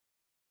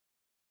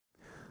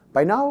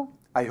By now,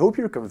 I hope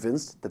you're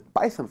convinced that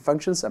Python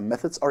functions and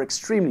methods are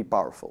extremely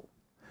powerful.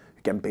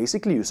 You can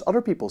basically use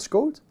other people's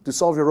code to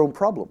solve your own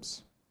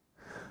problems.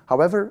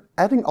 However,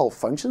 adding all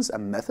functions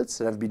and methods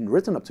that have been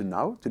written up to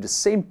now to the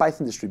same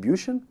Python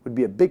distribution would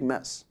be a big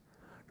mess.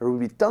 There would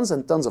be tons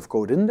and tons of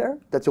code in there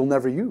that you'll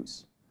never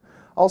use.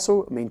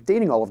 Also,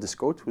 maintaining all of this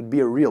code would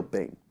be a real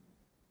pain.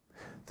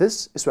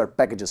 This is where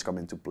packages come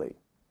into play.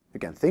 You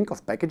can think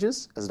of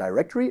packages as a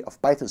directory of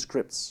Python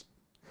scripts.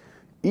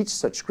 Each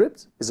such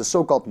script is a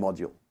so-called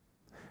module.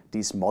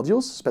 These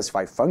modules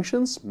specify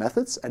functions,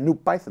 methods, and new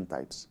Python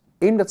types,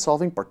 aimed at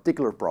solving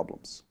particular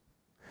problems.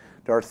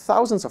 There are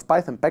thousands of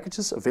Python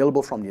packages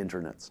available from the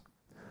internet.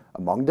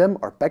 Among them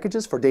are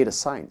packages for data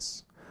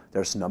science.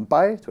 There's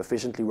numpy to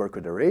efficiently work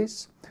with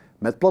arrays,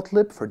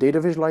 matplotlib for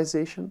data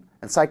visualization,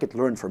 and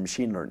scikit-learn for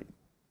machine learning.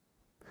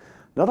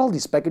 Not all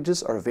these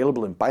packages are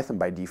available in Python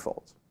by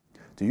default.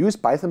 To use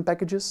Python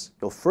packages,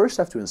 you'll first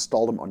have to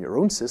install them on your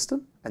own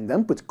system and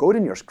then put code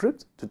in your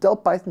script to tell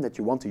Python that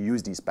you want to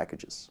use these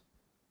packages.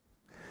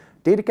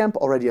 DataCamp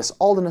already has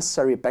all the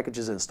necessary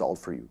packages installed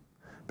for you,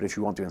 but if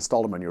you want to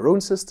install them on your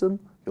own system,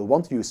 you'll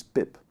want to use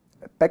pip,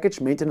 a package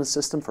maintenance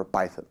system for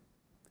Python.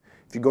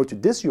 If you go to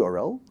this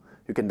URL,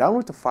 you can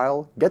download the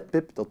file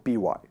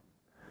getpip.py.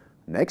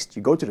 Next,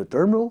 you go to the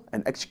terminal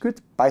and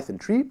execute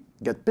python3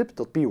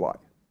 getpip.py.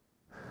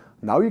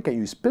 Now you can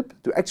use pip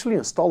to actually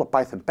install a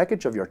Python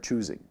package of your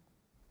choosing.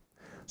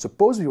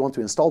 Suppose we want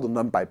to install the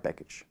numpy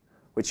package,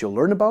 which you'll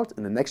learn about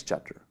in the next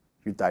chapter.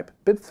 You type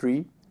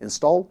pip3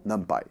 install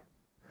numpy.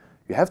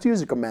 You have to use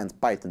the command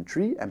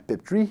python3 and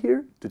pip3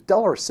 here to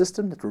tell our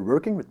system that we're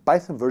working with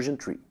Python version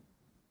 3.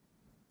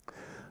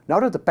 Now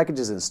that the package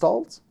is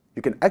installed,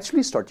 you can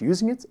actually start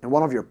using it in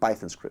one of your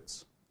Python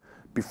scripts.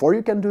 Before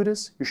you can do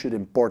this, you should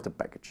import the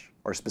package,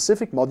 or a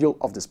specific module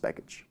of this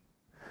package.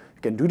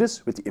 You can do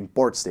this with the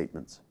import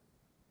statement.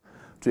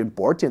 To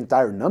import the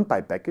entire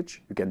numpy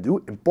package, you can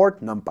do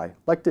import numpy,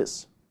 like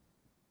this.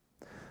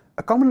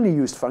 A commonly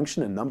used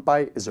function in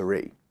numpy is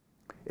array.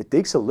 It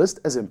takes a list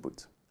as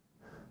input.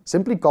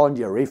 Simply calling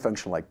the array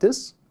function like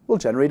this will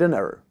generate an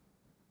error.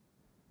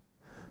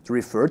 To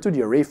refer to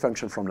the array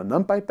function from the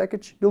numpy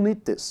package, you'll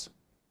need this.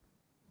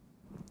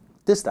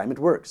 This time it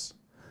works.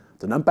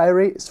 The numpy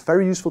array is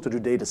very useful to do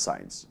data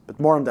science, but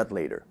more on that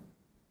later.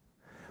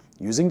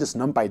 Using this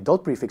numpy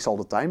dot prefix all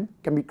the time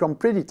can become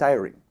pretty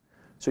tiring.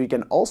 So you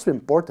can also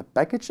import the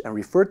package and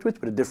refer to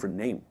it with a different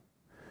name.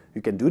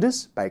 You can do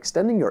this by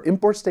extending your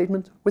import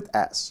statement with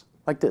as,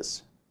 like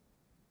this.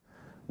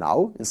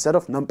 Now, instead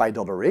of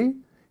numpy.array,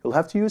 you'll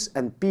have to use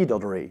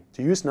np.array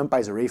to use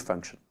numpy's array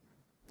function.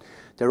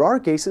 There are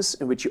cases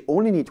in which you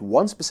only need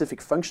one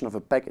specific function of a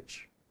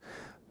package.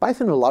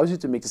 Python allows you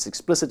to make this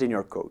explicit in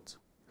your code.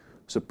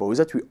 Suppose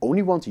that we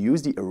only want to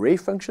use the array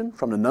function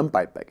from the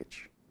numpy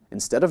package.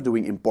 Instead of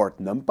doing import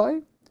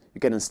numpy, you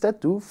can instead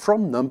do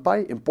from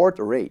numpy import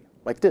array,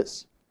 like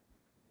this.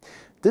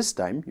 This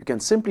time you can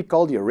simply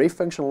call the array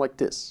function like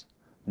this.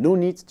 No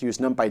need to use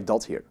numpy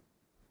dot here.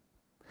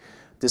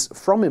 This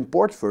from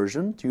import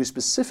version to use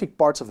specific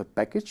parts of a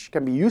package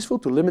can be useful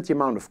to limit the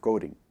amount of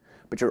coding,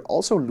 but you're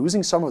also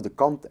losing some of the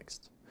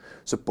context.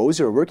 Suppose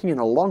you're working in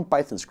a long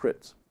Python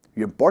script.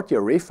 You import the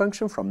array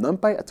function from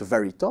numpy at the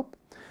very top,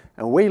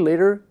 and way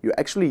later you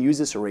actually use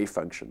this array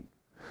function.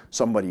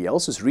 Somebody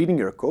else who's reading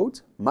your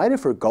code might have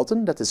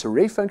forgotten that this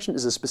array function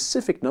is a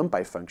specific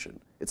numpy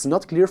function. It's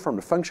not clear from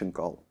the function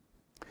call.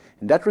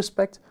 In that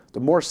respect, the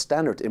more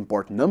standard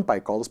import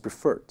numpy call is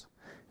preferred.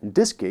 In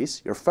this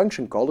case, your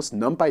function call is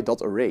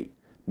numpy.array,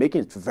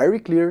 making it very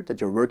clear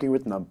that you're working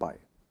with numpy.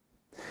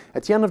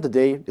 At the end of the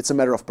day, it's a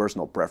matter of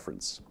personal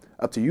preference.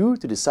 Up to you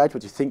to decide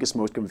what you think is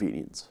most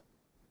convenient.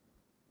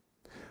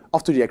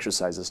 Off to the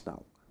exercises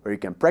now, where you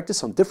can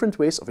practice on different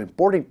ways of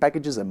importing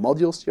packages and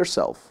modules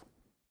yourself.